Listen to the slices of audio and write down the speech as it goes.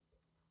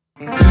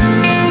Feast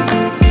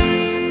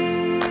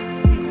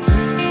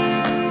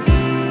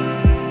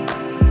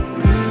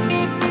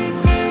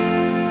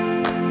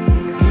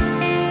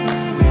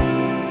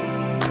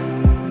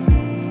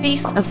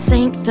of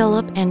Saint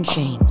Philip and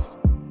James.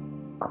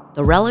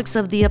 The relics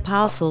of the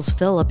apostles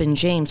Philip and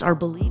James are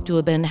believed to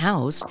have been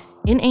housed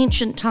in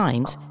ancient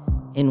times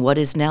in what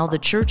is now the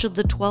Church of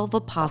the 12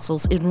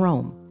 Apostles in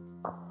Rome.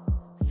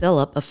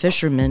 Philip, a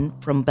fisherman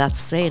from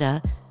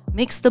Bethsaida,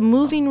 makes the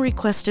moving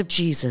request of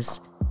Jesus,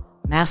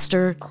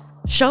 "Master,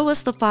 show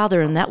us the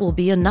Father, and that will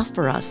be enough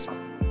for us."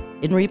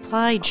 In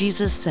reply,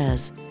 Jesus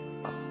says,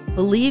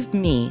 "Believe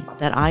me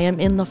that I am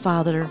in the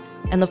Father,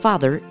 and the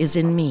Father is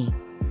in me."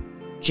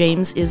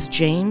 James is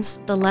James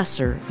the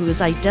Lesser, who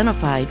is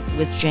identified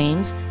with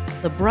James,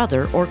 the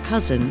brother or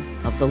cousin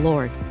of the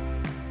Lord.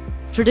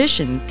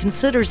 Tradition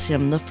considers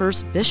him the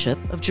first bishop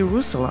of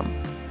Jerusalem.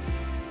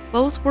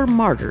 Both were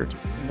martyred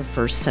in the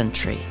 1st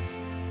century.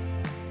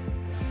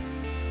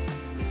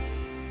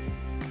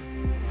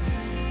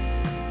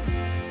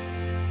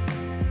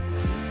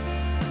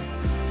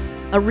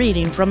 A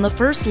reading from the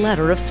first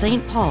letter of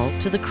St. Paul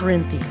to the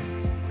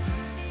Corinthians.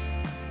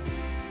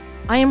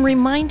 I am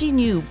reminding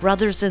you,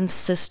 brothers and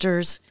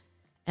sisters,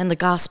 and the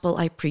gospel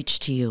I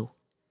preached to you,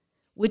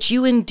 which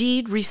you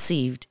indeed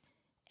received,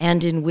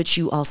 and in which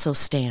you also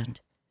stand.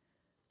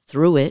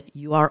 Through it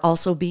you are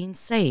also being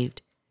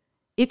saved,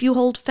 if you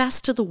hold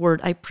fast to the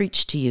word I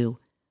preached to you,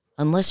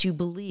 unless you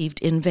believed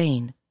in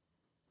vain.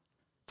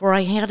 For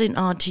I handed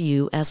on to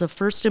you as of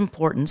first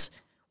importance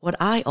what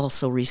I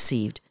also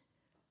received,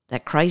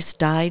 that Christ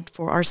died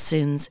for our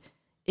sins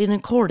in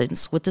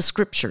accordance with the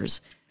Scriptures,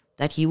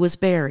 that he was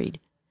buried,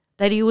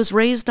 that he was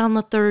raised on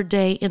the 3rd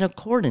day in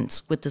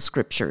accordance with the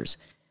Scriptures,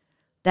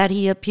 that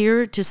he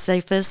appeared to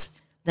Cephas,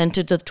 then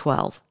to the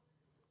 12.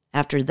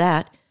 After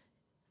that,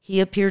 he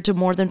appeared to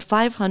more than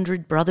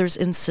 500 brothers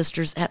and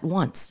sisters at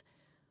once,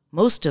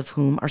 most of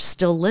whom are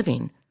still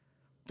living,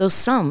 though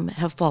some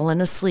have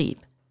fallen asleep.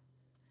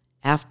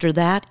 After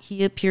that,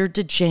 he appeared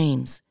to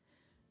James,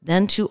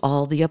 then to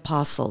all the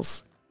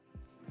apostles.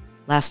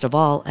 Last of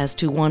all, as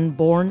to one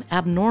born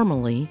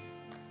abnormally,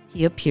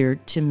 he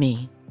appeared to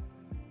me.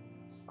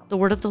 The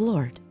word of the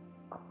Lord.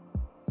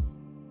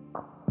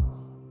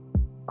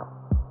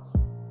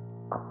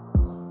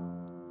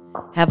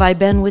 Have I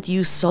been with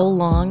you so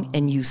long,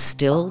 and you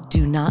still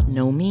do not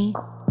know me?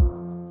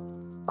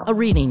 A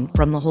reading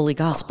from the Holy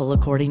Gospel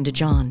according to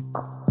John.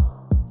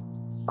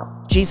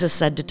 Jesus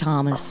said to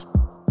Thomas,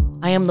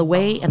 I am the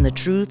way and the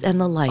truth and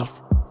the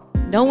life.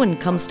 No one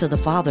comes to the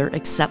Father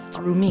except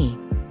through me.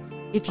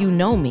 If you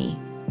know me,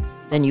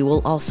 then you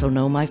will also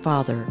know my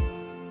Father.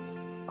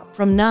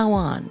 From now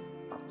on,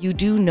 you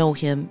do know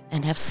him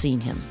and have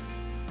seen him.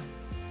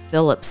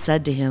 Philip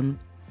said to him,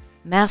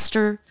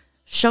 Master,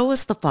 show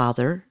us the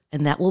Father,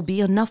 and that will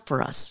be enough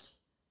for us.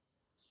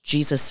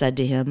 Jesus said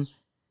to him,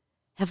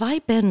 Have I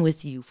been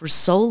with you for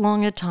so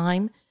long a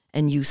time,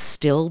 and you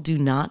still do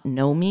not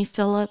know me,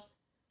 Philip?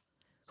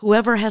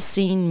 Whoever has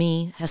seen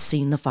me has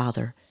seen the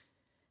Father.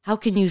 How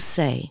can you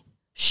say,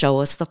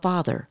 Show us the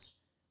Father?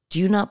 Do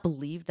you not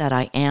believe that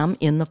I am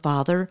in the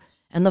Father,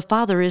 and the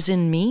Father is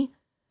in me?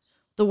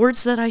 The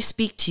words that I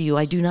speak to you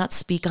I do not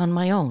speak on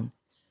my own.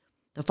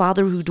 The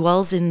Father who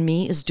dwells in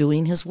me is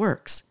doing his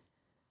works.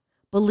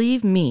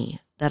 Believe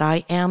me that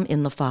I am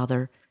in the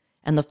Father,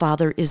 and the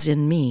Father is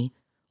in me,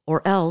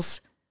 or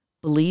else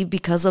believe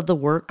because of the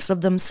works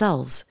of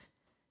themselves.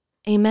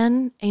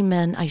 Amen,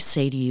 amen, I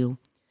say to you,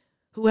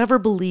 whoever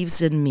believes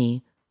in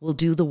me will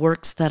do the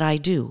works that I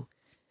do,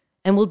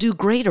 and will do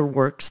greater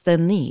works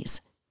than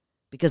these,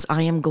 because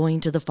I am going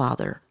to the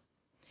Father.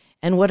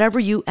 And whatever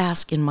you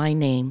ask in my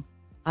name,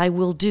 I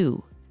will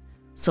do,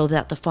 so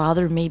that the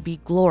Father may be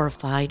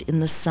glorified in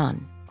the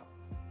Son.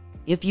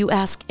 If you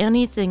ask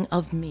anything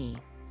of me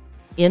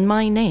in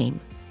my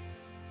name,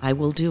 I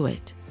will do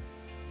it.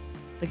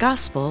 The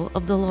Gospel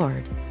of the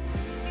Lord.